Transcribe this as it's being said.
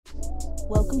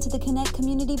Welcome to the Connect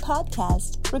Community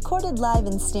Podcast, recorded live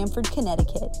in Stamford,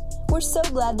 Connecticut. We're so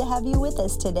glad to have you with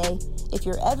us today. If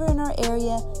you're ever in our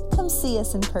area, come see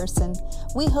us in person.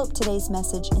 We hope today's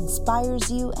message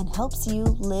inspires you and helps you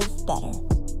live better.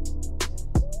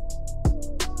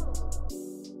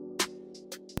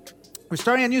 We're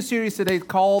starting a new series today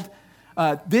called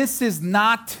This Is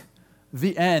Not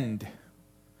the End.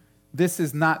 This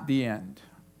is not the end.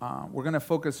 We're going to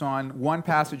focus on one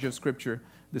passage of Scripture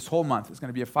this whole month. It's going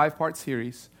to be a 5-part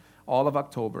series, all of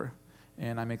October,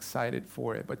 and I'm excited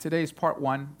for it. But today is part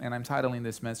 1, and I'm titling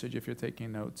this message, if you're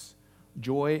taking notes,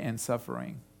 Joy and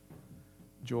Suffering.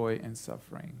 Joy and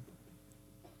Suffering.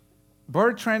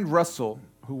 Bertrand Russell,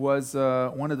 who was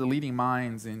one of the leading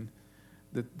minds in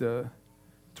the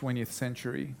 20th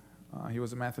century, he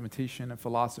was a mathematician and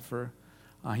philosopher.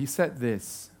 He said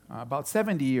this about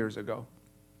 70 years ago.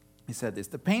 He said this: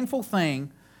 the painful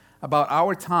thing about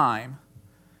our time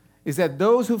is that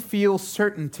those who feel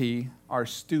certainty are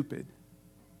stupid,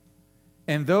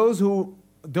 and those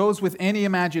with any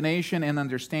imagination and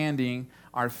understanding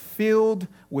are filled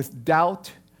with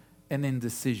doubt and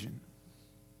indecision.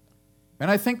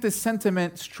 And I think this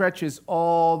sentiment stretches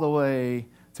all the way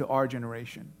to our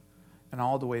generation and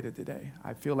all the way to today.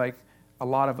 I feel like a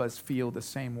lot of us feel the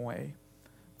same way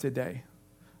today.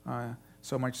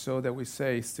 So much so that we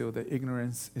say still that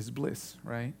ignorance is bliss,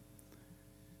 right?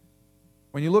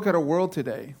 When you look at our world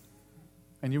today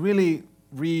and you really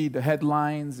read the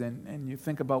headlines and you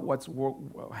think about what's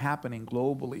happening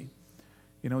globally,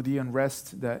 you know, the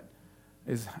unrest that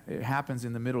it happens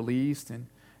in the Middle East and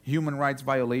human rights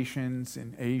violations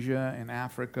in Asia and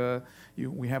Africa.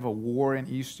 We have a war in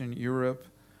Eastern Europe.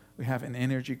 We have an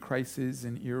energy crisis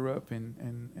in Europe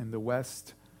and the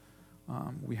West.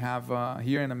 We have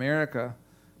here in America,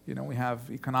 you know, we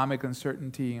have economic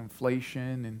uncertainty,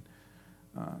 inflation, and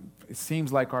it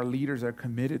seems like our leaders are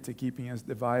committed to keeping us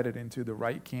divided into the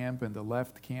right camp and the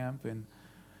left camp, and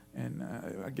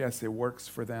I guess it works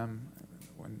for them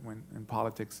when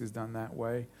politics is done that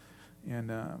way,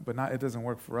 but it doesn't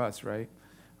work for us, right?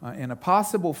 And a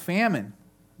possible famine.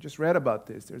 Just read about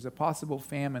this. There's a possible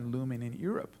famine looming in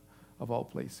Europe, of all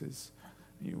places.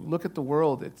 You look at the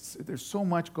world, there's so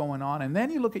much going on. And then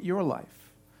you look at your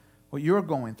life, what you're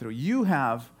going through. You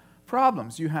have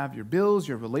problems. You have your bills,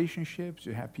 your relationships.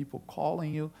 You have people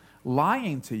calling you,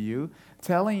 lying to you,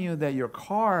 telling you that your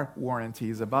car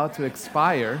warranty is about to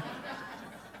expire.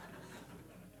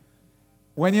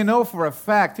 When you know for a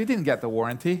fact you didn't get the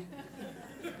warranty.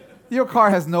 Your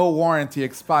car has no warranty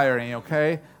expiring,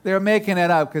 okay? They're making it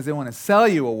up because they want to sell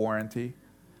you a warranty.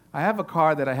 I have a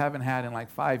car that I haven't had in like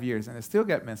 5 years, and I still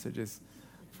get messages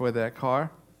for that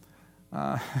car.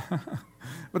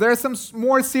 But there are some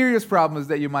more serious problems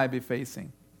that you might be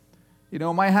facing. You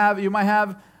might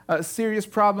have serious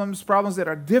problems that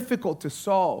are difficult to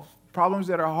solve, problems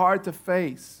that are hard to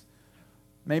face.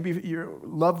 Maybe your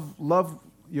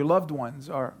loved ones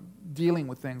are dealing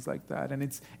with things like that, and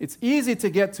it's easy to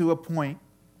get to a point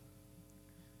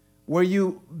where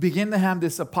you begin to have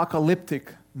this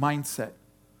apocalyptic mindset.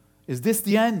 Is this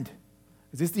the end?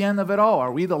 Is this the end of it all?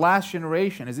 Are we the last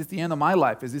generation? Is this the end of my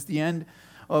life? Is this the end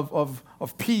of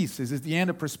peace? Is this the end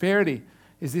of prosperity?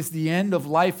 Is this the end of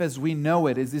life as we know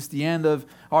it? Is this the end of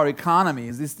our economy?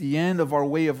 Is this the end of our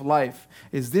way of life?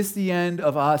 Is this the end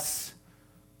of us?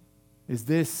 Is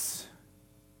this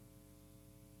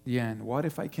the end? What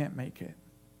if I can't make it?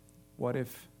 What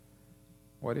if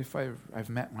I've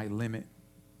met my limit?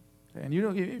 And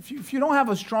if you don't have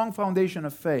a strong foundation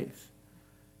of faith,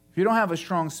 if you don't have a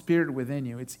strong spirit within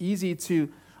you, it's easy to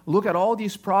look at all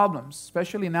these problems,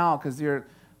 especially now because they're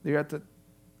at the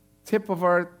tip of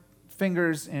our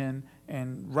fingers and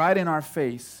right in our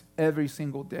face every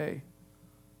single day.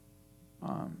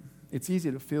 It's easy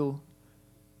to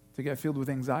get filled with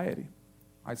anxiety.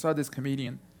 I saw this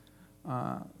comedian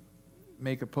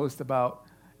make a post about,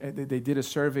 they did a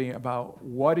survey about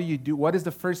what is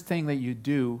the first thing that you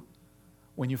do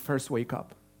when you first wake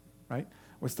up, right?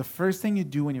 What's the first thing you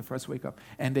do when you first wake up?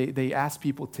 And they asked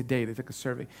people today, they took a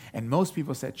survey, and most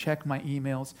people said, check my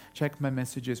emails, check my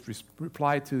messages,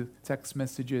 reply to text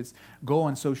messages, go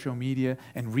on social media,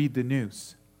 and read the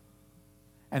news.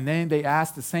 And then they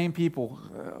asked the same people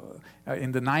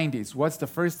in the 90s, what's the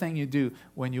first thing you do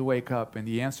when you wake up? And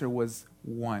the answer was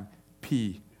 1,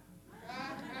 pee.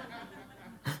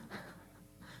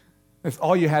 That's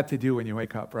all you had to do when you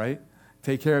wake up, right?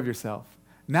 Take care of yourself.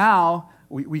 Now,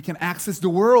 we can access the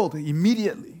world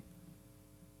immediately.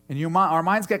 And our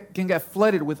minds can get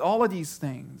flooded with all of these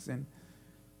things. And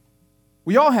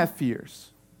we all have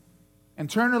fears.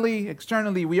 Internally,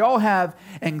 externally, we all have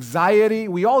anxiety.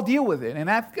 We all deal with it. And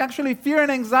actually, fear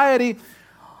and anxiety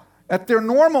at their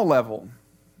normal level.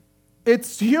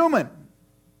 It's human.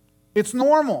 It's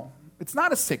normal. It's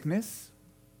not a sickness.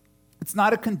 It's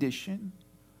not a condition.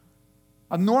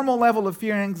 A normal level of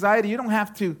fear and anxiety, you don't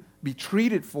have to be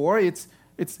treated for. It's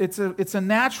a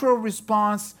natural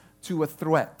response to a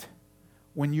threat.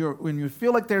 When you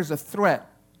feel like there's a threat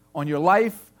on your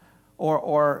life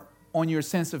or on your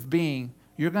sense of being,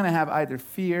 you're going to have either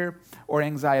fear or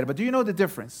anxiety. But do you know the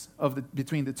difference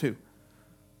between the two?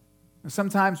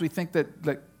 Sometimes we think that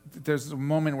there's a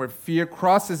moment where fear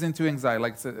crosses into anxiety,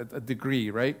 like it's a degree,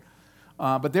 right?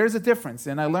 But there's a difference,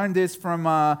 and I learned this from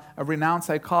a renowned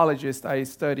psychologist I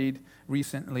studied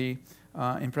recently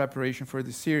in preparation for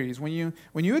the series. When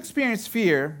you experience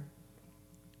fear,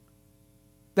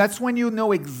 that's when you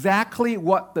know exactly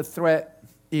what the threat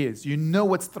is. You know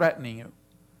what's threatening you.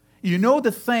 You know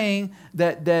the thing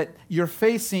that you're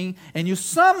facing, and you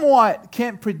somewhat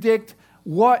can predict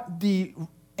what the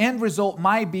end result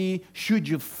might be should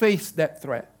you face that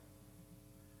threat.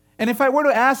 And if I were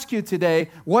to ask you today,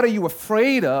 what are you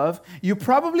afraid of? You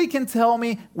probably can tell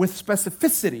me with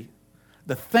specificity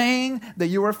the thing that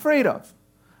you're afraid of.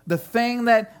 The thing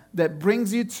that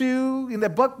brings you to, and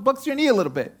that bucks your knee a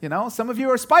little bit. You know, some of you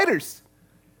are spiders.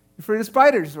 You're afraid of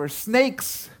spiders or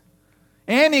snakes.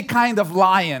 Any kind of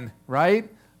lion, right?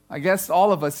 I guess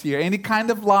all of us here. Any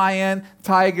kind of lion,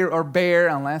 tiger, or bear,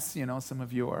 unless, some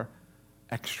of you are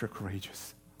extra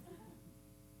courageous.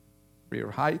 Fear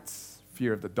of heights.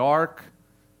 Fear of the dark,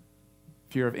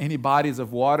 fear of any bodies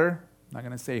of water. I'm not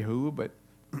going to say who, but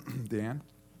Dan.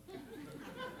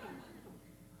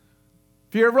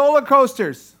 Fear of roller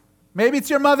coasters. Maybe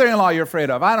it's your mother-in-law you're afraid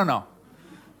of. I don't know.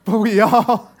 But we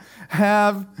all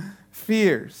have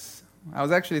fears. I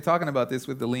was actually talking about this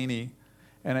with Delaney,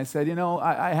 and I said,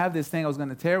 I have this thing I was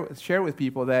going to share with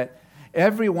people that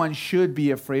everyone should be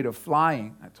afraid of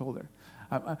flying. I told her.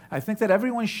 I think that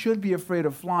everyone should be afraid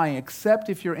of flying, except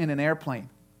if you're in an airplane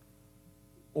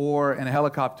or in a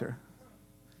helicopter.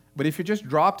 But if you're just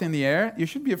dropped in the air, you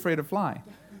should be afraid of flying.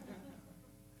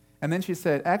 And then she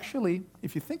said, actually,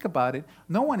 if you think about it,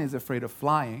 no one is afraid of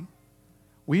flying.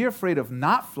 We are afraid of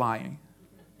not flying.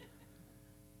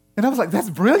 And I was like, that's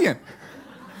brilliant,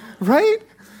 right?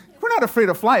 We're not afraid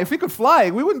of flying. If we could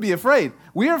fly, we wouldn't be afraid.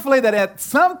 We are afraid that at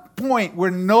some point,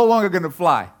 we're no longer going to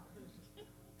fly.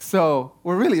 So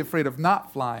we're really afraid of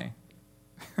not flying.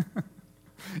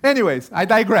 Anyways, I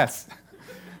digress.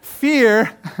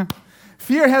 Fear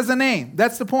has a name.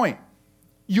 That's the point.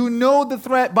 You know the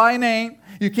threat by name.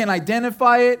 You can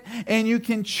identify it, and you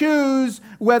can choose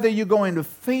whether you're going to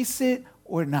face it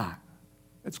or not.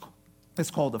 It's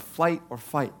called a flight or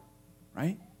fight,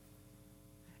 right?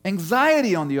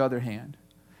 Anxiety, on the other hand,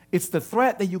 it's the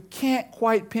threat that you can't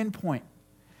quite pinpoint.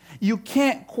 You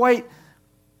can't quite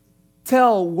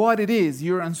tell what it is.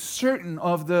 You're uncertain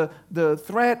of the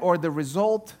threat or the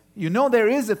result. You know there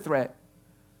is a threat,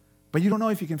 but you don't know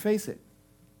if you can face it.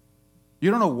 You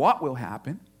don't know what will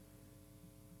happen.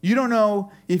 You don't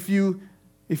know if you're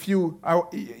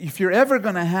ever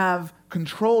going to have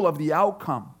control of the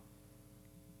outcome.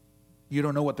 You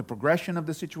don't know what the progression of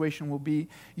the situation will be.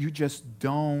 You just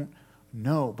don't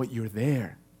know, but you're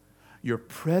there. You're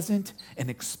present and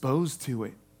exposed to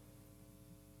it.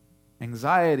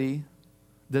 Anxiety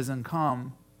doesn't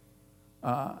come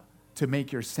to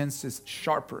make your senses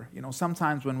sharper.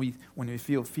 Sometimes when we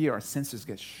feel fear, our senses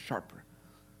get sharper.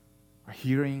 Our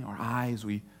hearing, our eyes,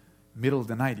 middle of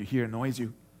the night, you hear a noise,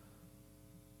 you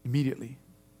immediately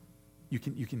you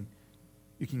can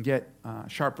get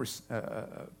sharper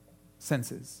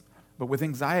senses. But with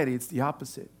anxiety, it's the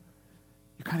opposite.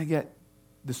 You kind of get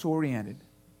disoriented.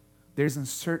 There's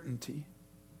uncertainty.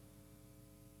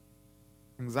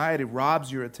 Anxiety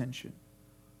robs your attention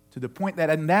to the point that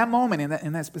in that moment,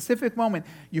 in that specific moment,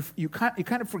 you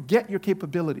kind of forget your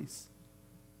capabilities.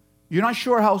 You're not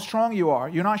sure how strong you are.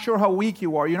 You're not sure how weak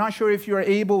you are. You're not sure if you're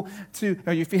able to,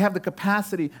 or if you have the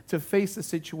capacity to face the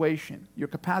situation. Your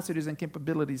capacities and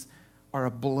capabilities are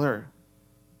a blur.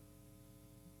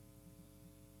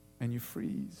 And you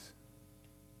freeze.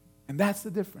 And that's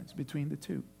the difference between the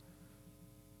two.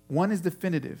 One is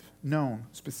definitive, known,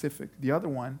 specific. The other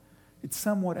one, it's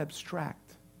somewhat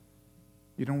abstract.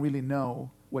 You don't really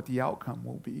know what the outcome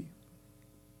will be.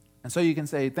 And so you can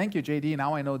say, thank you, JD,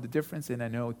 now I know the difference, and I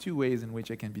know 2 ways in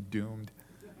which I can be doomed.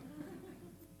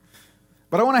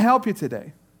 But I want to help you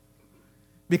today.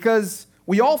 Because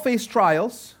we all face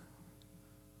trials.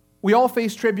 We all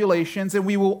face tribulations, and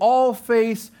we will all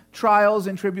face trials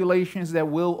and tribulations that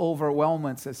will overwhelm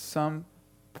us at some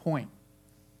point.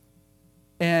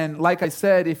 And like I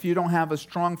said, if you don't have a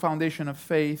strong foundation of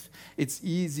faith, it's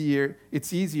easier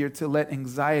to let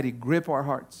anxiety grip our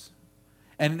hearts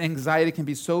And anxiety can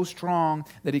be so strong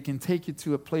that it can take you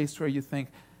to a place where you think,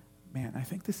 man, I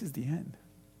think this is the end.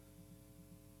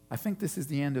 I think this is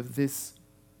the end of this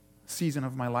season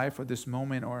of my life, or this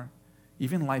moment, or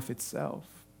even life itself.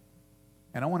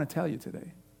 And I want to tell you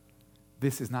today,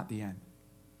 this is not the end.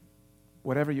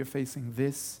 Whatever you're facing,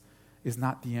 this is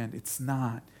not the end. It's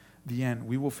not the end.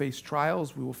 We will face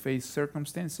trials. We will face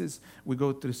circumstances. We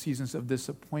go through seasons of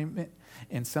disappointment.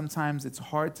 And sometimes it's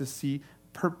hard to see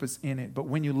purpose in it. But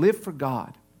when you live for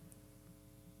God,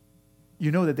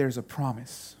 you know that there's a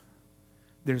promise.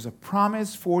 There's a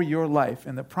promise for your life.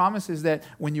 And the promise is that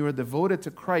when you are devoted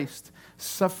to Christ,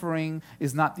 suffering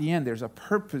is not the end. There's a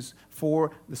purpose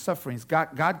for the sufferings.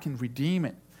 God can redeem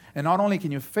it. And not only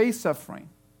can you face suffering,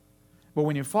 but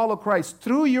when you follow Christ,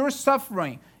 through your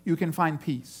suffering, you can find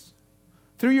peace.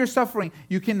 Through your suffering,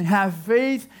 you can have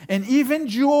faith and even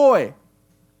joy.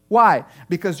 Why?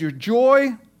 Because your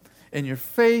joy and your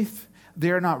faith,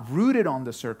 they are not rooted on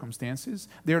the circumstances.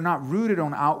 They are not rooted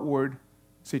on outward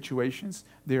situations.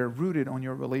 They are rooted on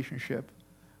your relationship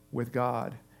with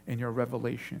God and your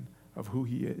revelation of who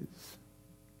He is.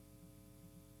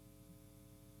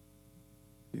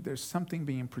 There's something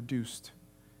being produced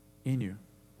in you.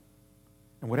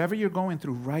 And whatever you're going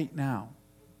through right now,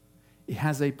 it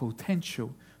has a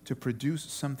potential to produce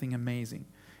something amazing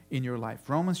in your life.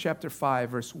 Romans chapter 5,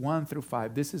 verse 1 through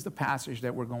 5. This is the passage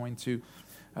that we're going to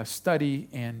study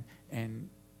and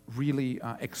really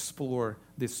explore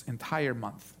this entire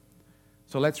month.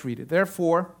 So let's read it.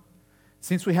 Therefore,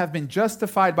 since we have been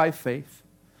justified by faith,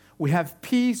 we have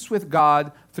peace with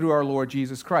God through our Lord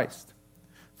Jesus Christ.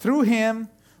 Through Him,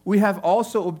 we have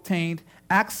also obtained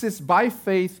access by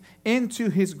faith into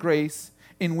His grace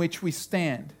in which we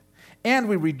stand. And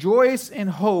we rejoice in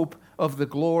hope of the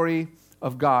glory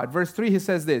of God. Verse 3, he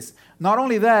says this, not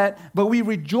only that, but we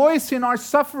rejoice in our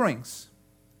sufferings,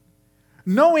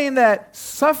 knowing that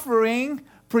suffering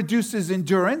produces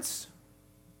endurance,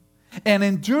 and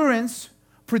endurance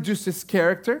produces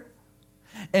character,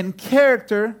 and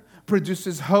character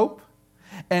produces hope,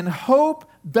 and hope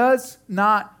does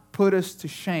not put us to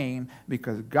shame,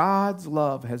 because God's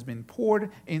love has been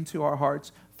poured into our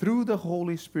hearts through the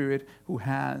Holy Spirit who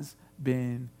has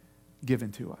been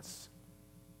given to us.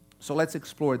 So let's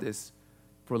explore this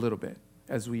for a little bit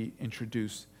as we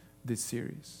introduce this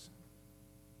series.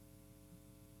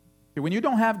 When you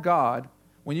don't have God,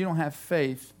 when you don't have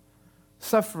faith,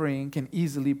 suffering can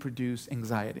easily produce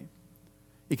anxiety.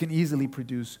 It can easily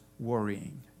produce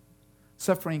worrying.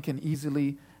 Suffering can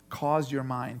easily cause your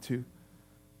mind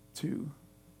to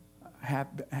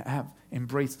have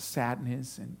embrace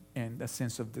sadness and a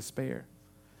sense of despair.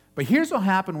 But here's what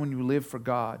happens when you live for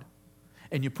God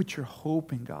and you put your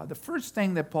hope in God. The first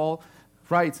thing that Paul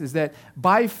writes is that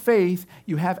by faith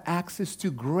you have access to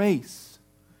grace.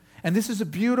 And this is a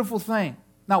beautiful thing.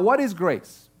 Now, what is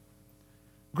grace?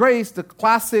 Grace, the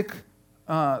classic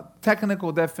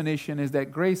technical definition is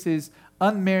that grace is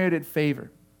unmerited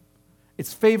favor.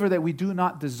 It's favor that we do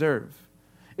not deserve.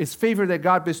 It's favor that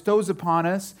God bestows upon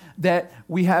us that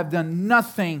we have done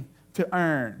nothing to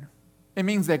earn. It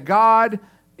means that God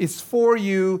is for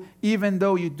you even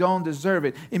though you don't deserve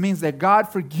it. It means that God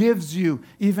forgives you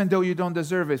even though you don't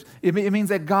deserve it. It means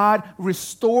that God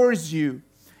restores you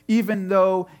even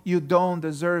though you don't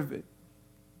deserve it.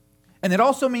 And it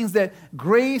also means that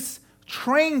grace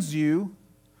trains you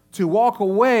to walk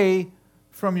away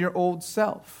from your old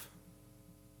self.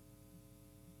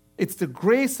 It's the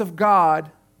grace of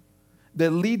God that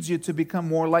leads you to become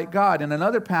more like God. In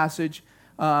another passage,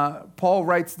 Paul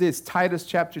writes this, Titus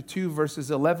chapter 2, verses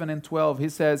 11 and 12. He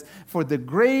says, "For the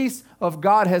grace of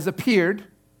God has appeared,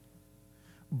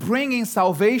 bringing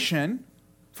salvation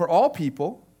for all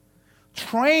people,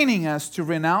 training us to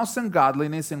renounce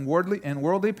ungodliness and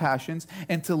worldly passions,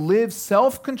 and to live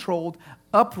self-controlled,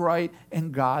 upright,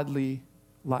 and godly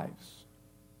lives."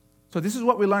 So this is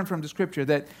what we learn from the scripture,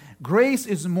 that grace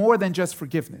is more than just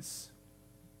forgiveness.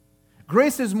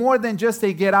 Grace is more than just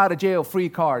a get-out-of-jail-free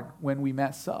card when we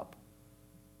mess up.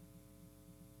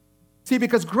 See,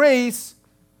 because grace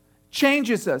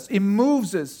changes us. It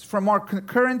moves us from our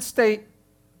current state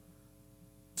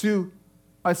to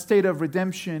a state of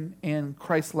redemption and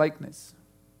Christ-likeness.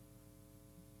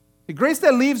 The grace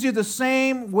that leaves you the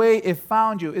same way it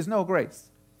found you is no grace.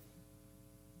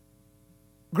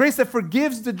 Grace that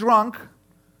forgives the drunk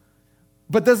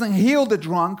but doesn't heal the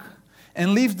drunk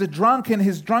and leaves the drunk in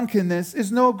his drunkenness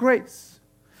is no grace.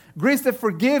 Grace that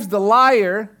forgives the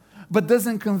liar but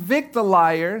doesn't convict the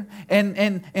liar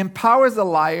and empowers the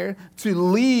liar to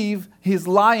leave his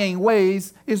lying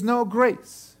ways is no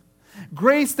grace.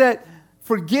 Grace that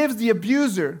forgives the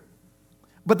abuser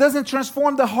but doesn't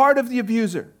transform the heart of the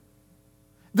abuser,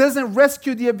 doesn't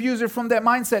rescue the abuser from that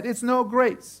mindset, it's no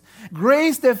grace.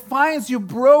 Grace that finds you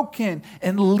broken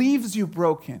and leaves you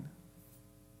broken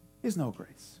is no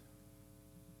grace.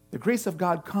 The grace of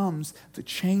God comes to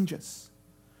change us,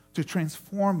 to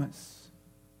transform us.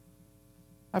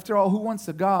 After all, who wants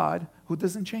a God who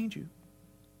doesn't change you?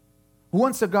 Who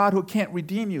wants a God who can't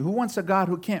redeem you? Who wants a God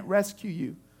who can't rescue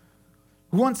you?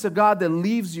 Who wants a God that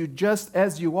leaves you just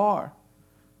as you are?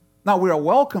 Now, we are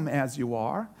welcome as you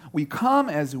are. We come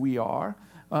as we are,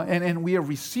 and we are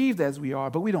received as we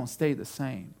are, but we don't stay the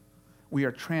same. We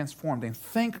are transformed. And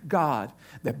thank God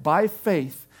that by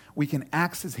faith, we can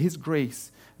access His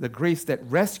grace, the grace that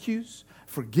rescues,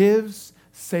 forgives,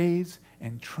 saves,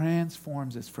 and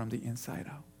transforms us from the inside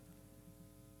out.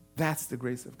 That's the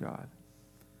grace of God.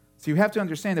 So you have to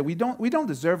understand that we don't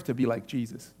deserve to be like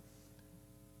Jesus.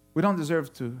 We don't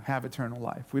deserve to have eternal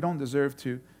life. We don't deserve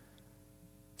to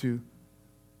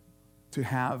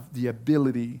have the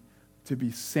ability to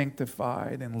be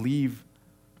sanctified and leave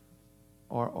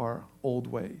our old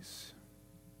ways.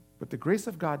 But the grace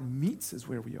of God meets us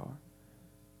where we are.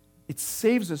 It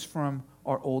saves us from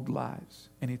our old lives,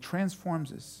 and it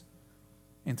transforms us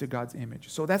into God's image.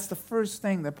 So that's the first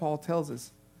thing that Paul tells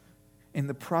us in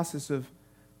the process of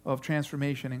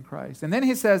transformation in Christ. And then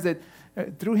he says that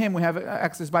through Him we have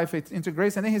access by faith into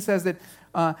grace. And then he says that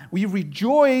we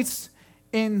rejoice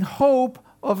in hope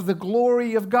of the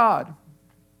glory of God.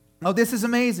 Now this is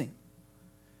amazing,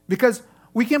 because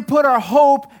we can put our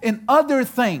hope in other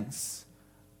things,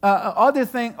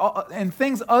 and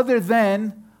things other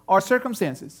than our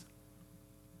circumstances.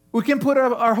 We can put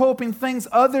our hope in things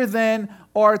other than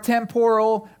our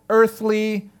temporal,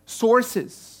 earthly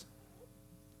sources.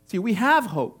 See, we have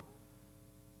hope,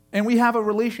 and we have a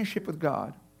relationship with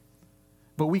God,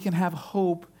 but we can have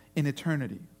hope in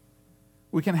eternity.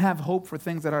 We can have hope for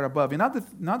things that are above. In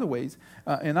other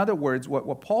words,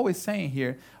 what Paul is saying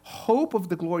here, hope of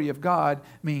the glory of God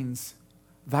means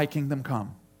thy kingdom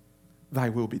come, thy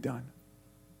will be done.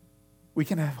 We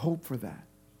can have hope for that.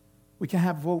 We can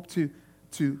have hope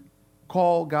to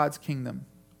call God's kingdom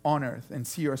on earth and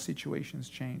see our situations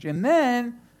change. And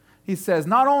then he says,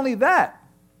 not only that,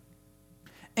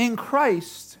 in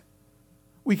Christ,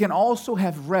 we can also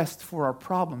have rest for our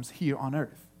problems here on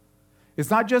earth. It's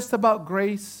not just about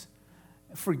grace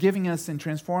forgiving us and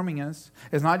transforming us.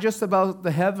 It's not just about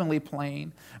the heavenly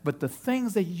plane, but the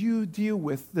things that you deal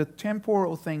with, the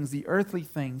temporal things, the earthly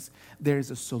things,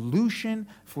 there's a solution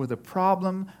for the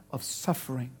problem of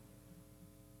suffering.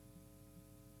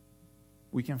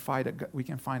 We can find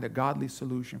a godly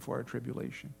solution for our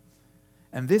tribulation.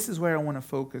 And this is where I want to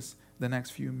focus the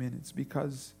next few minutes,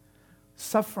 because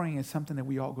suffering is something that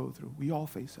we all go through. We all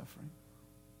face suffering.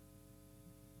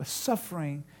 But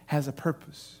suffering has a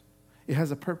purpose. It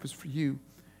has a purpose for you,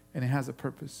 and it has a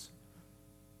purpose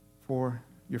for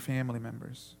your family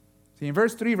members. See, in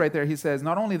verse 3 right there, he says,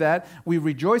 not only that, we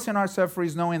rejoice in our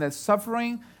sufferings, knowing that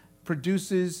suffering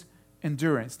produces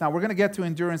endurance. Now, we're going to get to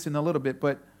endurance in a little bit,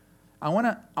 but I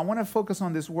want to focus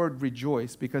on this word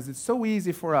rejoice, because it's so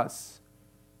easy for us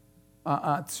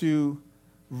to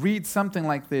read something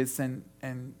like this and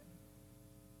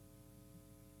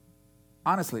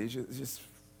honestly, it just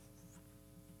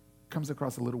comes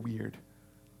across a little weird,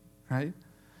 right?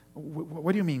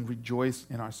 What do you mean rejoice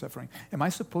in our suffering? Am I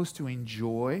supposed to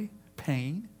enjoy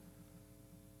pain?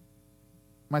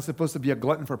 Am I supposed to be a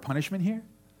glutton for punishment here?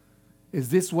 Is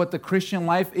this what the Christian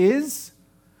life is?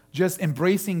 Just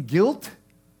embracing guilt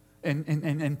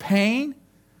and pain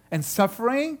and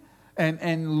suffering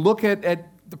and look at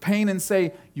the pain and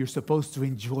say, you're supposed to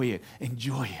enjoy it.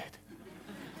 Enjoy it.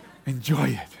 Enjoy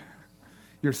it.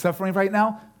 You're suffering right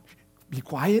now? Be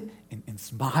quiet and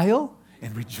smile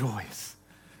and rejoice.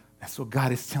 That's what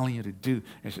God is telling you to do.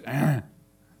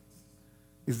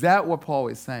 Is that what Paul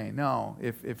is saying? No.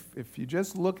 If you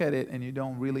just look at it and you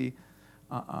don't really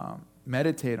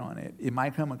meditate on it, it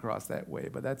might come across that way.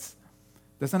 But that's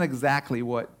not exactly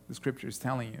what the Scripture is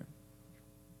telling you.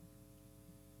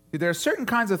 There are certain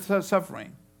kinds of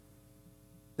suffering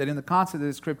that in the context of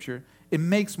the Scripture, it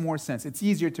makes more sense. It's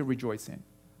easier to rejoice in.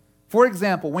 For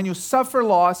example, when you suffer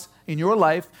loss in your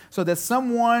life so that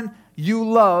someone you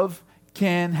love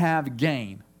can have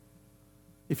gain.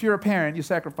 If you're a parent, you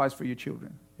sacrifice for your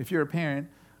children. If you're a parent,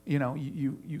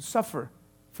 you suffer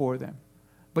for them.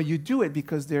 But you do it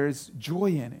because there's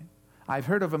joy in it. I've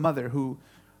heard of a mother who,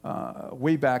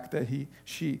 way back, that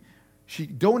she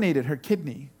donated her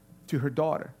kidney to her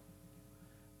daughter.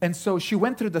 And so she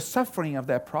went through the suffering of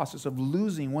that process of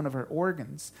losing one of her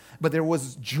organs. But there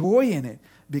was joy in it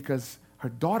because her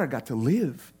daughter got to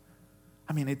live.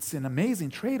 I mean, it's an amazing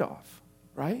trade-off,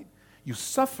 right? You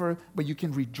suffer, but you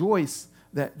can rejoice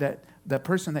that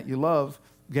person that you love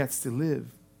gets to live.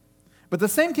 But the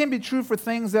same can be true for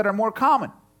things that are more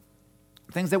common.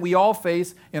 Things that we all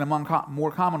face in a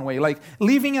more common way, like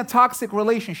leaving a toxic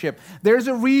relationship. There's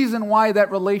a reason why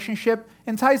that relationship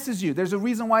entices you. There's a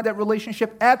reason why that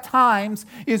relationship at times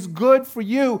is good for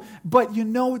you, but you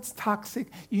know it's toxic.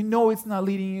 You know it's not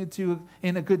leading you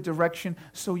in a good direction,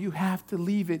 so you have to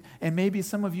leave it. And maybe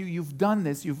some of you, you've done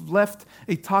this. You've left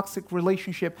a toxic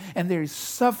relationship, and there is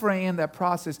suffering in that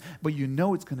process, but you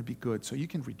know it's going to be good, so you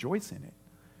can rejoice in it.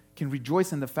 Can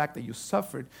rejoice in the fact that you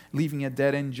suffered. Leaving a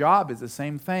dead-end job is the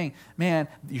same thing. Man,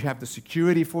 you have the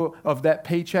security of that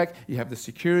paycheck. You have the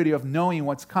security of knowing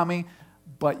what's coming,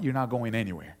 but you're not going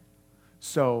anywhere.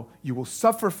 So you will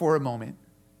suffer for a moment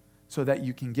so that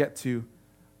you can get to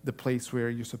the place where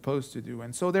you're supposed to do.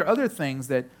 And so there are other things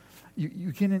that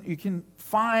you can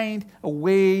find a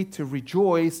way to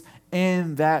rejoice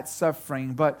in that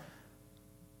suffering. But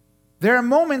there are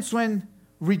moments when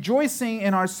rejoicing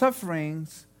in our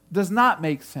sufferings does not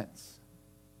make sense.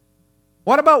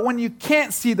 What about when you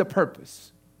can't see the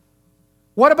purpose?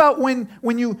 What about when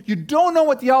you don't know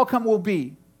what the outcome will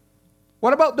be?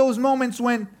 What about those moments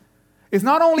when it's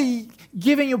not only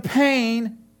giving you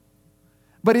pain,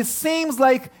 but it seems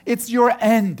like it's your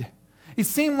end? It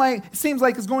seems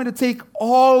like it's going to take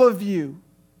all of you.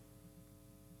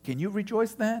 Can you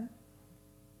rejoice then?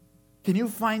 Can you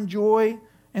find joy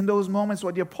in those moments?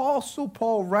 What the Apostle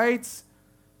Paul writes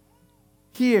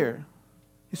here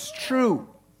is true.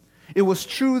 It was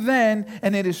true then,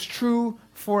 and it is true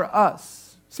for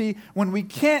us. See, when we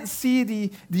can't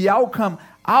see the outcome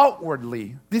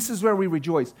outwardly, this is where we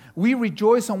rejoice. We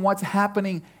rejoice on what's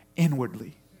happening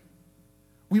inwardly.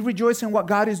 We rejoice in what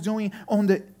God is doing on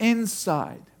the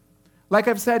inside. Like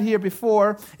I've said here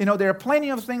before, there are plenty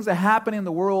of things that happen in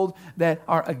the world that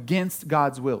are against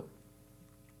God's will.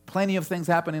 Plenty of things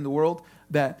happen in the world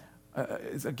that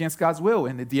is against God's will,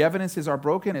 and the evidence is our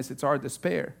brokenness, it's our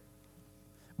despair.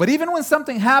 But even when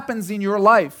something happens in your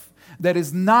life that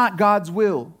is not God's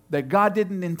will, that God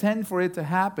didn't intend for it to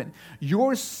happen,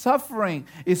 your suffering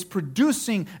is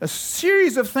producing a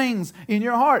series of things in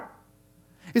your heart.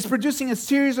 It's producing a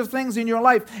series of things in your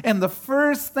life. And the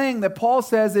first thing that Paul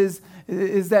says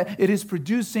is that it is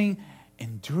producing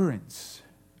endurance.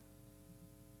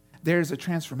 There's a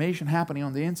transformation happening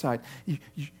on the inside.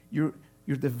 You're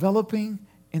developing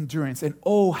endurance. And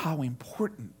oh, how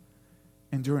important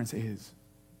endurance is.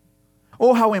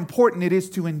 Oh, how important it is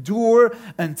to endure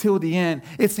until the end.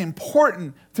 It's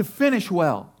important to finish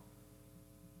well.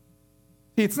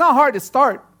 It's not hard to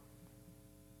start.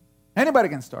 Anybody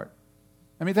can start.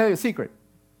 Let me tell you a secret.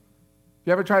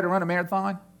 You ever tried to run a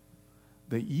marathon?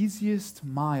 The easiest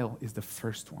mile is the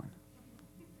first one.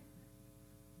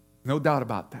 No doubt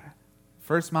about that.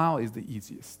 First mile is the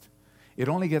easiest. It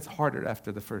only gets harder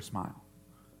after the first mile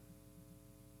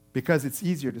because it's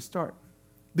easier to start.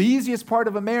 The easiest part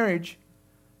of a marriage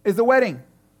is the wedding.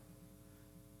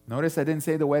 Notice I didn't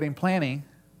say the wedding planning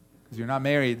because you're not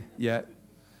married yet.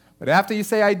 But after you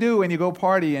say I do and you go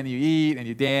party and you eat and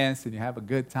you dance and you have a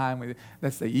good time with it,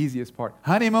 that's the easiest part.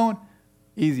 Honeymoon,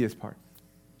 easiest part.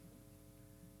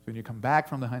 So when you come back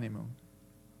from the honeymoon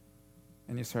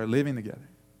and you start living together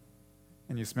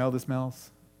and you smell the smells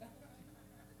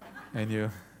and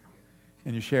you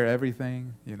share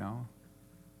everything,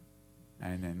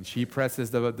 and then she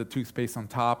presses the toothpaste on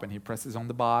top and he presses on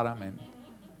the bottom, and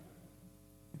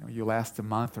you last a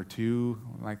month or two,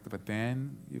 but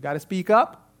then you got to speak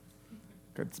up.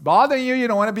 It's bothering you. You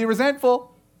don't want to be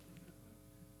resentful.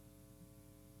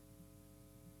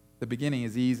 The beginning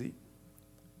is easy.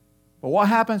 But what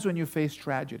happens when you face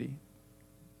tragedy?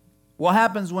 What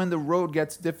happens when the road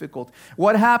gets difficult?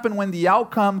 What happens when the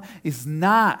outcome is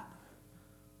not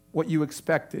what you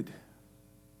expected?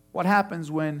 What happens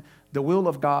when the will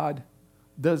of God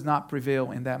does not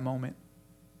prevail in that moment?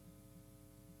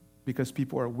 Because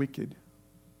people are wicked.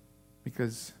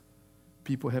 Because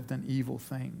people have done evil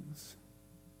things.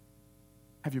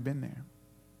 Have you been there?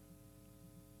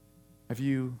 Have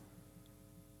you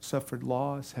suffered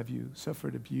loss? Have you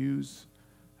suffered abuse?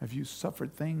 Have you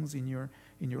suffered things in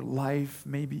your life,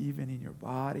 maybe even in your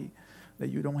body, that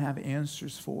you don't have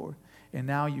answers for? And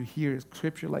now you hear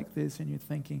scripture like this and you're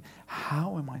thinking,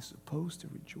 how am I supposed to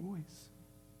rejoice?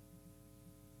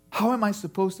 How am I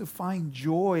supposed to find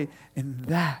joy in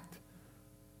that?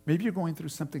 Maybe you're going through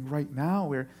something right now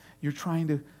where you're trying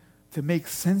to make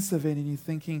sense of it, and you're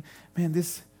thinking, man,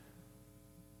 this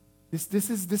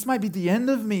might be the end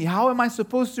of me. How am I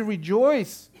supposed to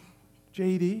rejoice?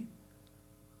 JD,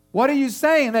 what are you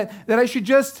saying? That I should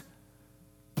just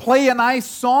play a nice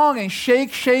song and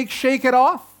shake it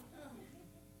off?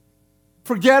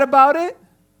 Forget about it?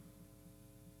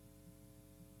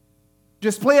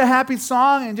 Just play a happy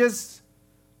song and just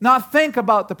not think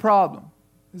about the problem.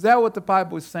 Is that what the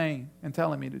Bible is saying and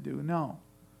telling me to do? No.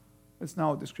 That's not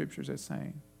what the Scriptures are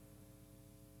saying.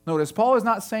 Notice, Paul is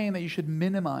not saying that you should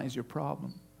minimize your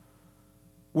problem.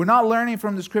 We're not learning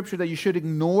from the Scripture that you should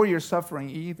ignore your suffering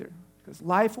either, because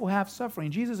life will have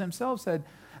suffering. Jesus himself said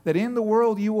that in the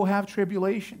world you will have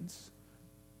tribulations.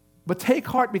 But take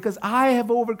heart, because I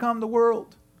have overcome the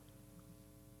world.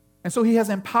 And so he has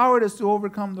empowered us to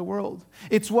overcome the world.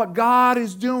 It's what God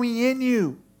is doing in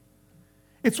you.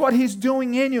 It's what he's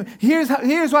doing in you. Here's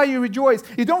why you rejoice.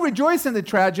 You don't rejoice in the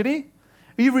tragedy.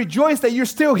 You rejoice that you're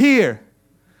still here,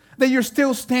 that you're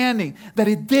still standing, that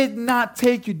it did not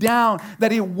take you down,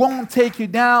 that it won't take you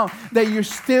down, that you're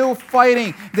still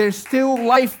fighting. There's still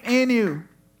life in you.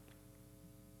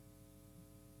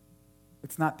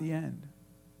 It's not the end.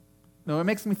 No, it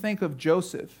makes me think of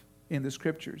Joseph in the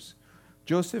Scriptures.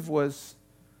 Joseph was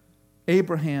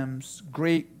Abraham's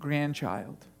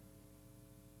great-grandchild.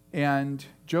 And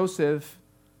Joseph,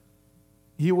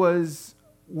 he was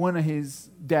one of his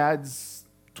dad's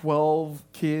 12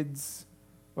 kids,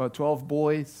 or 12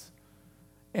 boys.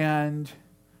 And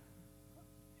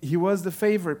he was the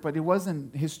favorite, but it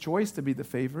wasn't his choice to be the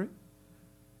favorite.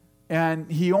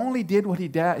 And he only did what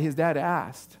his dad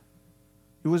asked.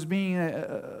 He was being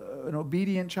an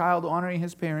obedient child, honoring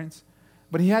his parents.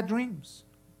 But he had dreams.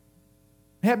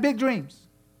 He had big dreams.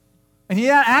 And he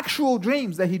had actual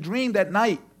dreams that he dreamed at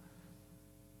night.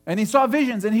 And he saw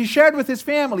visions, and he shared with his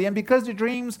family. And because the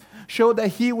dreams showed that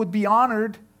he would be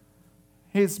honored,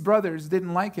 his brothers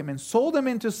didn't like him and sold him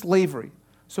into slavery.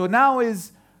 So now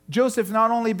is Joseph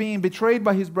not only being betrayed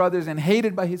by his brothers and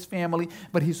hated by his family,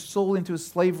 but he's sold into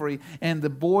slavery. And the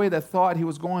boy that thought he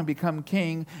was going to become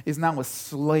king is now a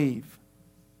slave.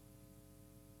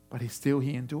 But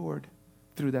he endured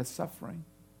through that suffering.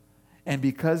 And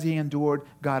because he endured,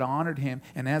 God honored him.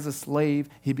 And as a slave,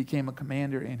 he became a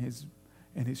commander in his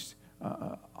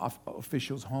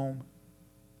official's home.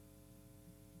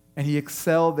 And he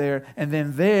excelled there. And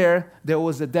then there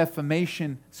was a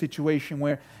defamation situation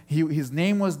where his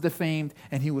name was defamed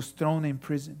and he was thrown in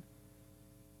prison.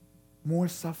 More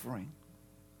suffering.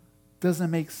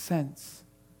 Doesn't make sense.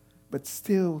 But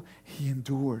still, he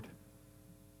endured.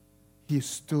 He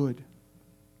stood.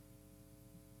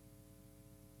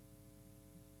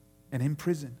 And in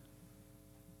prison,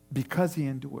 because he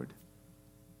endured,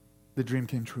 the dream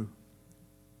came true.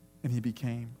 And he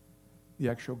became the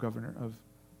actual governor of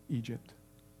Egypt.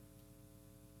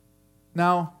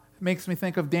 Now, it makes me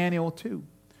think of Daniel too.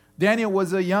 Daniel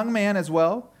was a young man as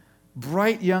well,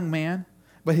 bright young man,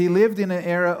 but he lived in an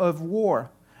era of war.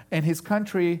 And his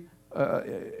country,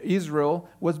 Israel,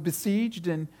 was besieged,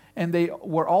 and they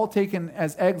were all taken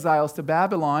as exiles to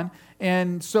Babylon.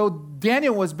 And so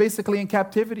Daniel was basically in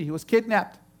captivity. He was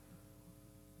kidnapped.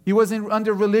 He was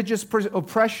under religious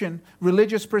oppression,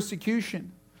 religious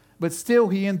persecution. But still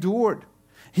he endured.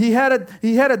 He had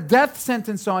a death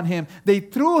sentence on him. They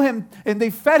threw him and they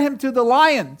fed him to the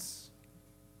lions.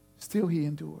 Still he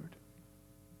endured.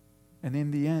 And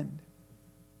in the end,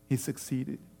 he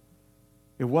succeeded.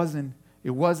 It wasn't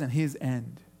his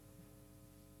end.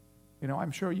 You know,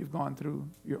 I'm sure you've gone through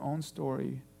your own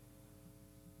story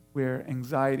where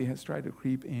anxiety has tried to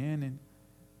creep in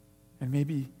and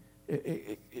maybe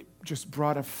it just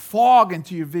brought a fog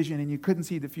into your vision and you couldn't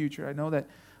see the future. I know that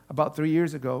about 3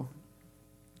 years ago,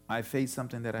 I faced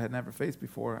something that I had never faced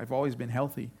before. I've always been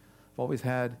healthy. I've always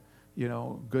had,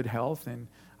 good health, and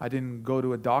I didn't go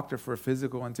to a doctor for a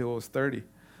physical until I was 30.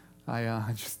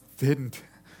 I just didn't,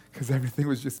 because everything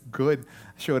was just good.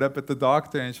 I showed up at the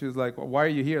doctor, and she was like, well, why are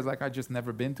you here? I was like, I just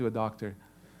never been to a doctor.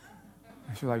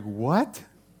 And she was like, what?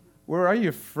 Where are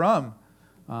you from?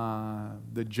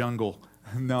 The jungle.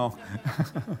 No.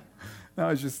 No,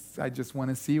 I just want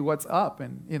to see what's up.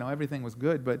 And, everything was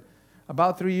good. But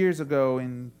about 3 years ago,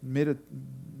 in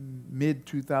mid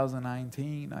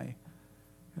 2019,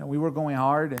 we were going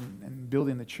hard and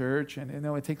building the church. And,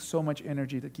 it takes so much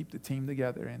energy to keep the team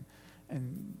together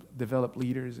and develop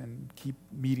leaders and keep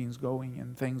meetings going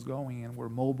and things going. And we're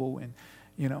mobile. And,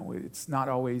 it's not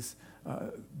always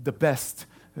the best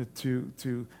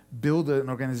to build an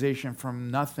organization from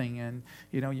nothing. And,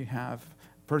 you have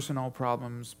personnel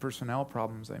problems.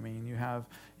 You have,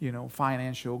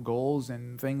 financial goals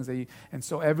and things. And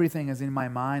so everything is in my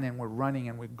mind, and we're running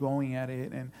and we're going at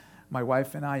it. And my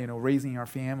wife and I, raising our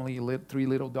family, 3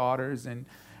 little daughters. And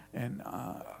And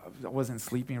I wasn't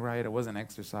sleeping right. I wasn't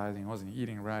exercising. I wasn't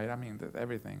eating right. I mean,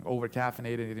 everything.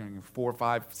 Over-caffeinated, eating 4,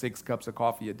 5, 6 cups of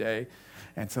coffee a day.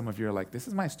 And some of you are like, this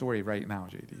is my story right now,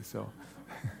 JD. So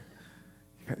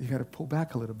you got to pull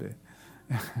back a little bit.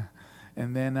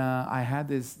 And then I had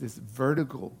this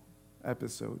vertigo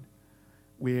episode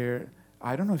where,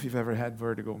 I don't know if you've ever had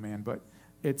vertigo, man, but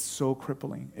it's so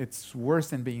crippling. It's worse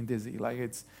than being dizzy.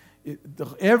 Like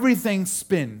everything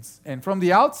spins, and from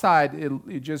the outside,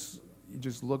 you just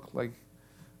look like,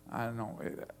 I don't know,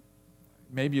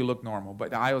 maybe you look normal,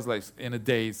 but I was like in a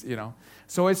daze,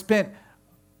 So I spent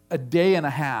a day and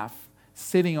a half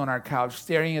sitting on our couch,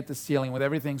 staring at the ceiling with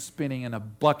everything spinning in a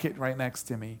bucket right next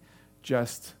to me,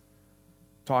 just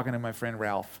talking to my friend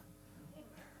Ralph.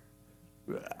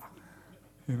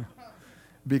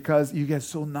 Because you get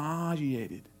so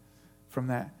nauseated from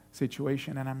that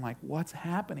situation, and I'm like, what's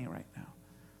happening right now?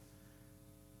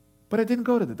 But I didn't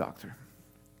go to the doctor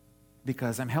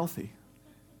because I'm healthy,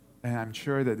 and I'm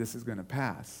sure that this is going to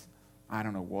pass. I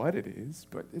don't know what it is,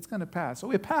 but it's going to pass.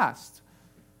 So it passed,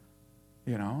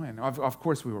 and of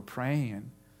course we were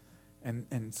praying,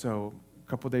 and so a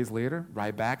couple days later,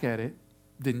 right back at it.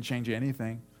 Didn't change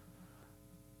anything.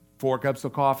 4 cups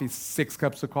of coffee, 6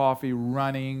 cups of coffee,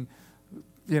 running,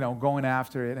 going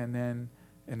after it, and then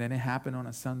it happened on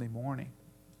a Sunday morning.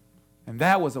 And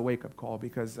that was a wake-up call,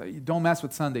 because you don't mess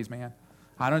with Sundays, man.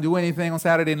 I don't do anything on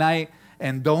Saturday night,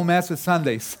 and don't mess with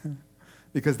Sundays,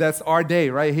 because that's our day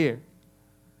right here.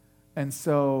 And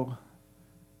so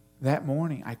that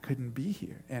morning, I couldn't be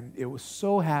here. And it was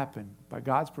so happened by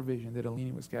God's provision that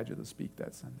Alini was scheduled to speak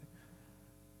that Sunday.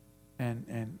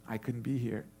 And I couldn't be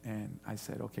here. And I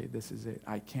said, okay, this is it.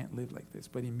 I can't live like this.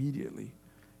 But immediately,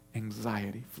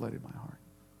 anxiety flooded my heart,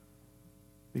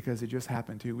 because it just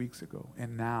happened 2 weeks ago.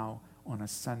 And now, on a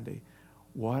Sunday,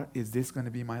 what is this going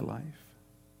to be my life?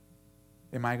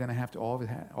 Am I going to have to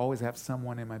always have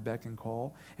someone in my beck and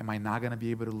call? Am I not going to be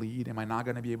able to lead? Am I not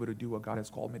going to be able to do what God has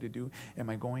called me to do? Am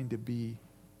I going to be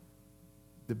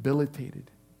debilitated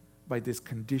by this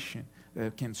condition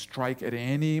that can strike at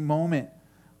any moment?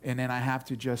 And then I have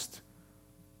to just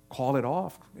call it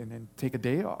off and then take a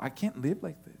day off. I can't live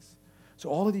like this. So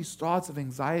all of these thoughts of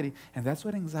anxiety, and that's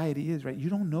what anxiety is, right?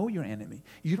 You don't know your enemy.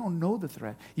 You don't know the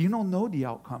threat. You don't know the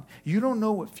outcome. You don't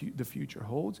know what the future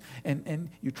holds.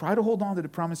 And you try to hold on to the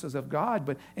promises of God,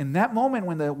 but in that moment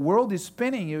when the world is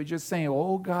spinning, you're just saying,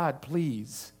 oh God,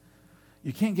 please.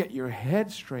 You can't get your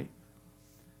head straight.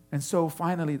 And so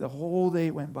finally the whole day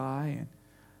went by, and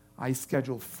I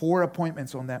scheduled 4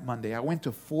 appointments on that Monday. I went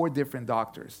to 4 different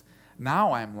doctors.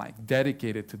 Now I'm like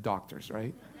dedicated to doctors,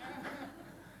 right?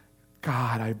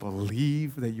 God, I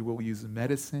believe that you will use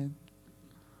medicine.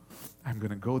 I'm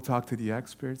going to go talk to the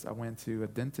experts. I went to a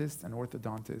dentist, an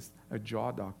orthodontist, a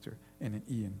jaw doctor, and an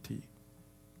ENT.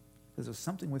 There was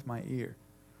something with my ear.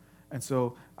 And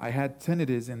so I had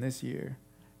tinnitus in this ear,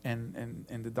 and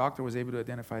the doctor was able to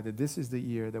identify that this is the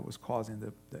ear that was causing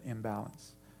the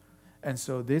imbalance. And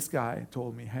so this guy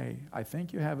told me, hey, I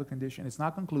think you have a condition. It's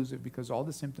not conclusive because all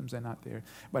the symptoms are not there.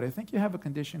 But I think you have a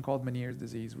condition called Meniere's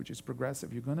disease, which is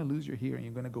progressive. You're going to lose your hearing.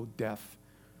 You're going to go deaf.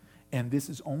 And this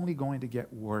is only going to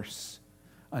get worse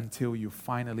until you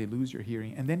finally lose your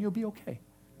hearing. And then you'll be okay.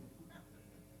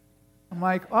 I'm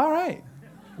like, all right.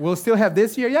 We'll still have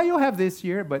this year. Yeah, you'll have this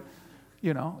year, but,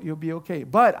 you'll be okay.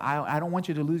 But I don't want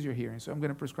you to lose your hearing, so I'm going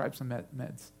to prescribe some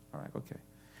meds. All right, okay.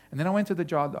 And then I went to the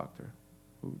jaw doctor,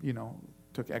 who,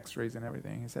 took x-rays and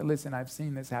everything. He said, listen, I've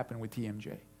seen this happen with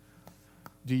TMJ.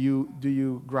 Do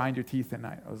you grind your teeth at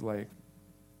night? I was like,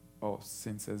 oh,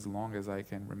 since as long as I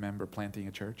can remember planting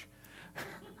a church.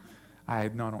 I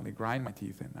not only grind my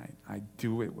teeth at night, I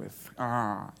do it with,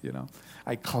 I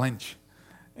clench.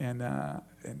 And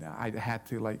I had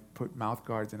to put mouth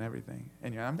guards and everything.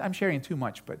 And I'm sharing too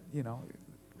much, but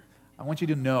I want you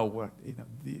to know what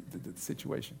the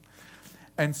situation.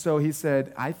 And so he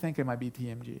said, I think it might be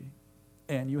TMJ.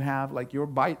 And you have, your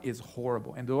bite is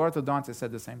horrible. And the orthodontist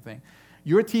said the same thing.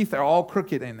 Your teeth are all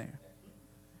crooked in there.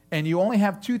 And you only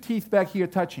have 2 teeth back here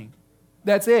touching.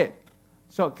 That's it.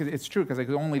 So, cause it's true, because I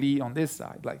could only eat on this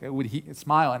side. I would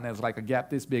smile, and there's a gap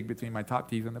this big between my top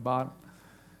teeth and the bottom.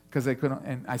 Because I couldn't,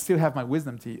 and I still have my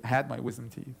wisdom teeth,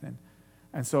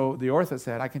 And so the ortho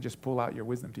said, I can just pull out your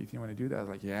wisdom teeth. You want to do that? I was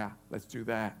like, yeah, let's do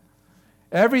that.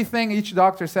 Everything each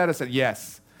doctor said, I said,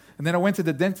 yes. And then I went to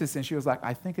the dentist, and she was like,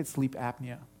 I think it's sleep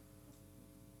apnea.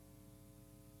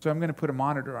 So I'm going to put a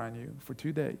monitor on you for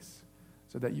 2 days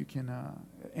so that you can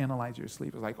analyze your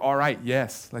sleep. I was like, all right,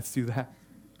 yes, let's do that.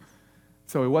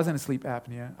 So it wasn't a sleep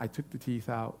apnea. I took the teeth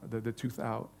out, the tooth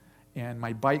out, and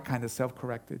my bite kind of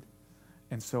self-corrected.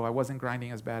 And so I wasn't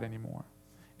grinding as bad anymore.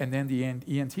 And then the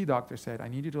ENT doctor said, I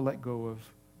need you to let go of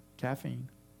caffeine.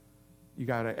 You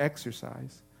got to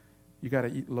exercise. You got to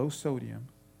eat low sodium.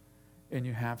 And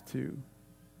you have to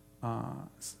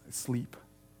sleep.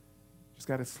 Just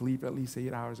got to sleep at least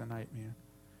 8 hours a night, man.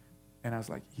 And I was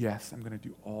like, yes, I'm going to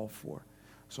do all 4.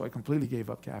 So I completely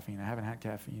gave up caffeine. I haven't had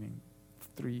caffeine in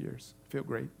 3 years. Feel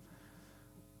great.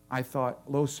 I thought,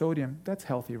 low sodium, that's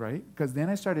healthy, right? Because then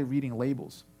I started reading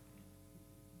labels.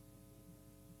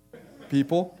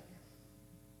 People,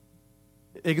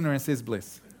 ignorance is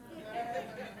bliss.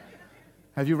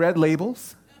 Have you read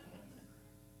labels?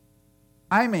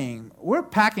 I mean, we're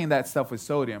packing that stuff with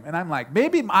sodium. And I'm like,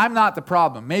 maybe I'm not the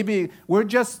problem. Maybe we're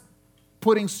just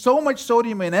putting so much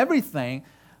sodium in everything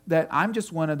that I'm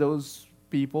just one of those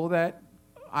people that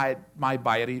my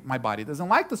body doesn't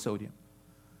like the sodium.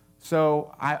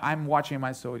 So I'm watching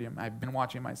my sodium. I've been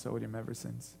watching my sodium ever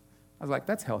since. I was like,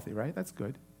 that's healthy, right? That's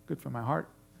good. Good for my heart.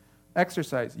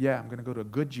 Exercise. Yeah, I'm going to go to a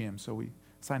good gym. So we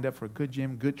signed up for a good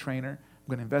gym, good trainer. I'm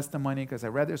going to invest the money because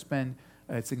I'd rather spend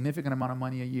a significant amount of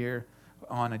money a year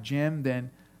on a gym than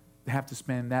have to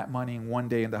spend that money in one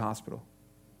day in the hospital.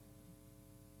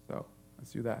 So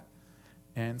let's do that.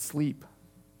 And sleep.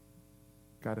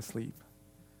 Got to sleep.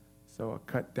 So I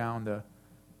cut down the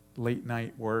late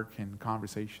night work and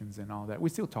conversations and all that. We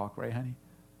still talk, right, honey?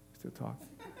 Still talk.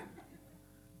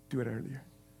 Do it earlier.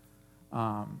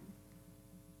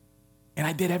 And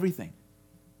I did everything.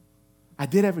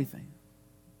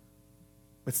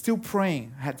 But still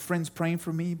praying. I had friends praying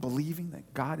for me, believing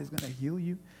that God is going to heal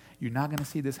you. You're not going to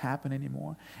see this happen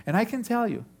anymore. And I can tell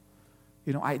you,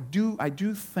 I do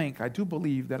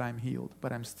believe that I'm healed,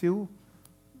 but I'm still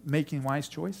making wise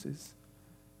choices.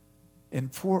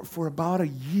 And for about a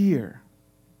year,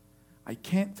 I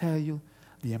can't tell you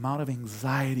the amount of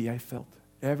anxiety I felt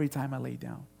every time I lay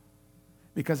down.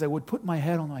 Because I would put my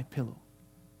head on my pillow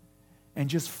and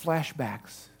just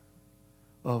flashbacks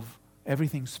of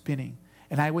everything spinning.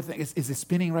 And I would think, is it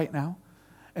spinning right now?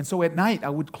 And so at night, I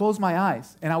would close my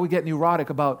eyes and I would get neurotic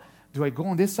about, do I go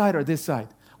on this side or this side?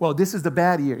 Well, this is the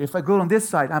bad ear. If I go on this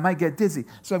side, I might get dizzy.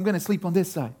 So I'm going to sleep on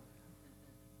this side.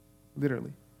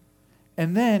 Literally.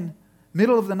 And then,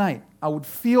 middle of the night, I would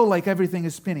feel like everything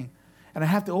is spinning. And I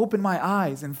have to open my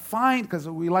eyes and find, because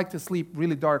we like to sleep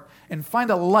really dark, and find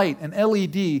a light, an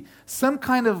LED, some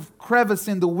kind of crevice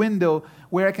in the window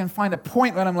where I can find a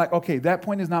point where I'm like, okay, that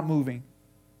point is not moving.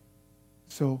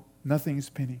 So nothing is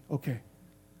spinning. Okay,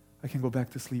 I can go back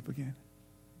to sleep again.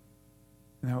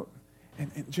 Now,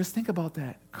 and just think about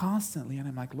that constantly. And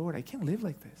I'm like, Lord, I can't live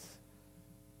like this.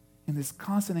 In this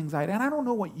constant anxiety. And I don't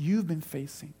know what you've been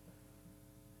facing.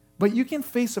 But you can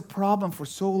face a problem for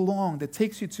so long that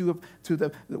takes you to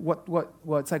the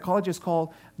what psychologists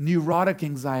call neurotic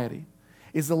anxiety.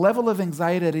 Is the level of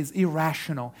anxiety that is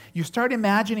irrational. You start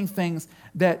imagining things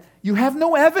that you have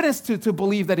no evidence to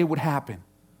believe that it would happen.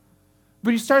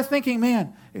 But you start thinking,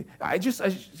 man,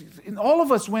 and all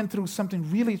of us went through something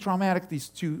really traumatic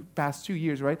these past 2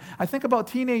 years, right? I think about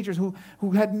teenagers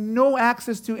who had no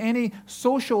access to any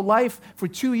social life for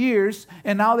 2 years,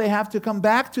 and now they have to come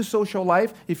back to social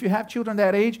life. If you have children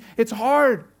that age, it's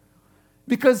hard.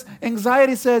 Because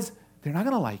anxiety says, they're not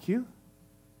going to like you.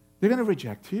 They're going to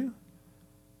reject you.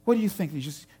 What do you think? You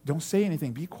just don't say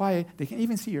anything. Be quiet. They can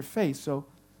even see your face, so,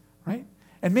 right?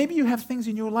 And maybe you have things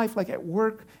in your life, like at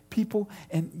work, people,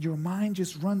 and your mind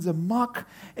just runs amok,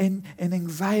 and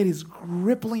anxiety is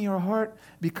crippling your heart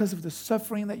because of the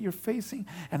suffering that you're facing.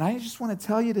 And I just want to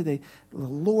tell you today, the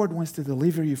Lord wants to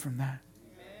deliver you from that.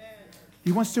 Amen.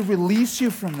 He wants to release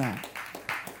you from that.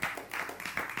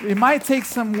 It might take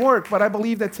some work, but I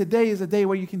believe that today is a day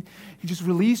where you can just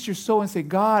release your soul and say,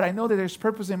 God, I know that there's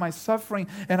purpose in my suffering,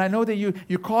 and I know that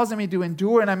you're causing me to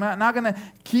endure, and I'm not going to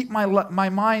keep my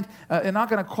mind, and not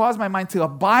going to cause my mind to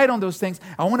abide on those things.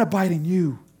 I want to abide in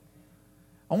you.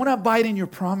 I want to abide in your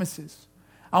promises.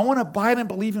 I want to abide and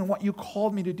believe in what you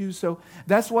called me to do. So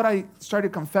that's what I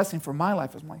started confessing for my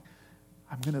life. I'm like,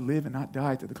 I'm going to live and not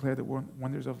die to declare the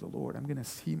wonders of the Lord. I'm going to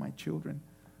see my children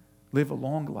live a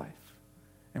long life.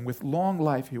 And with long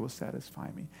life, He will satisfy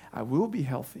me. I will be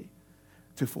healthy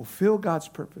to fulfill God's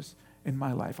purpose in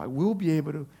my life. I will be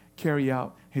able to carry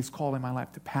out His call in my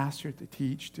life to pastor, to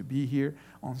teach, to be here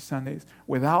on Sundays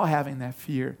without having that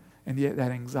fear and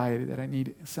that anxiety that I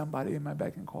need somebody in my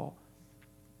beck and call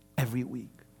every week.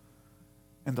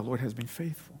 And the Lord has been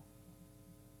faithful.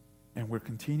 And we're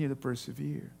continuing to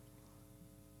persevere.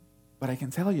 But I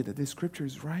can tell you that this scripture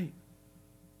is right.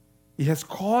 He has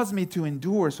caused me to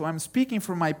endure. So I'm speaking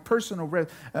from my personal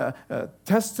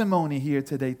testimony here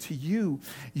today to you.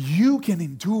 You can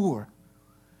endure.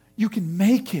 You can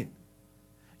make it.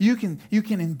 you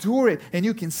can endure it, and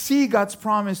you can see God's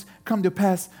promise come to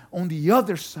pass on the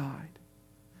other side.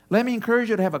 Let me encourage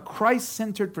you to have a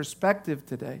Christ-centered perspective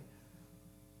today.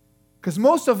 Because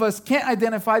most of us can't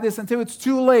identify this until it's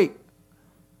too late.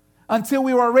 Until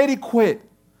we already quit.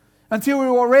 Until we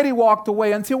already walked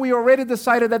away. Until we already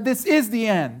decided that this is the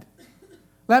end.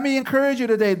 Let me encourage you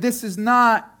today. This is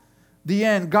not the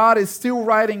end. God is still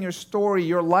writing your story.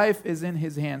 Your life is in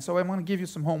His hands. So I'm going to give you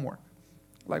some homework.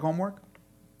 Like homework?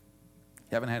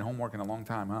 You haven't had homework in a long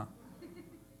time, huh?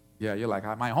 Yeah, you're like,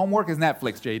 my homework is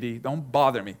Netflix, JD. Don't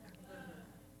bother me.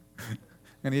 I'm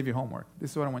going to give you homework.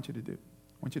 This is what I want you to do.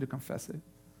 I want you to confess it.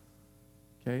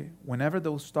 Okay? Whenever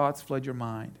those thoughts flood your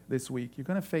mind this week, you're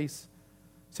going to face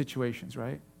situations,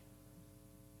 right?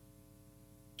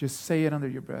 Just say it under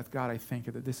your breath. God, I thank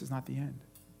you that this is not the end.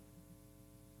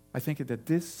 I thank you that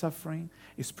this suffering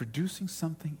is producing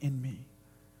something in me,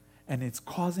 and it's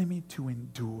causing me to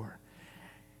endure.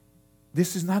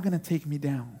 This is not going to take me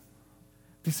down.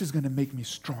 This is going to make me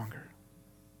stronger.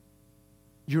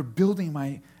 You're building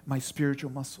my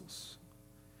spiritual muscles.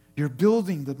 You're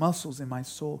building the muscles in my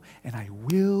soul, and I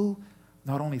will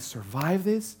not only survive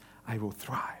this, I will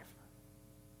thrive.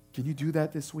 Can you do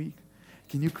that this week?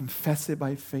 Can you confess it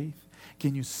by faith?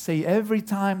 Can you say every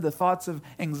time the thoughts of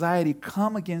anxiety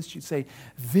come against you, say,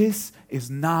 this is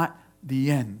not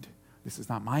the end. This is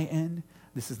not my end.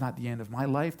 This is not the end of my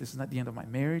life. This is not the end of my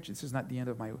marriage. This is not the end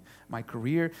of my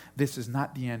career. This is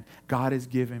not the end. God has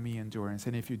given me endurance.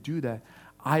 And if you do that,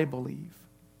 I believe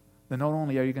that not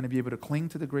only are you going to be able to cling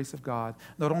to the grace of God,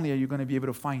 not only are you going to be able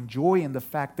to find joy in the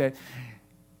fact that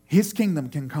His kingdom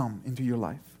can come into your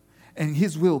life and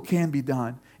His will can be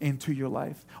done into your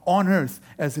life on earth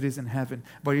as it is in heaven,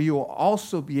 but you will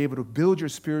also be able to build your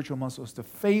spiritual muscles to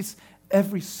face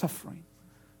every suffering,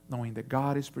 knowing that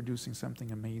God is producing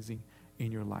something amazing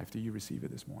in your life. Do you receive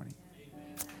it this morning?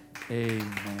 Amen.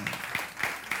 Amen.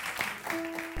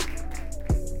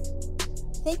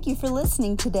 Thank you for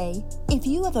listening today. If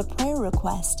you have a prayer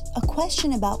request, a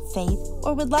question about faith,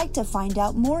 or would like to find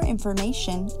out more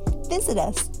information, visit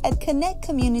us at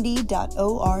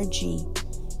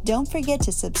connectcommunity.org. Don't forget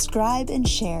to subscribe and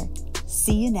share.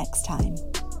 See you next time.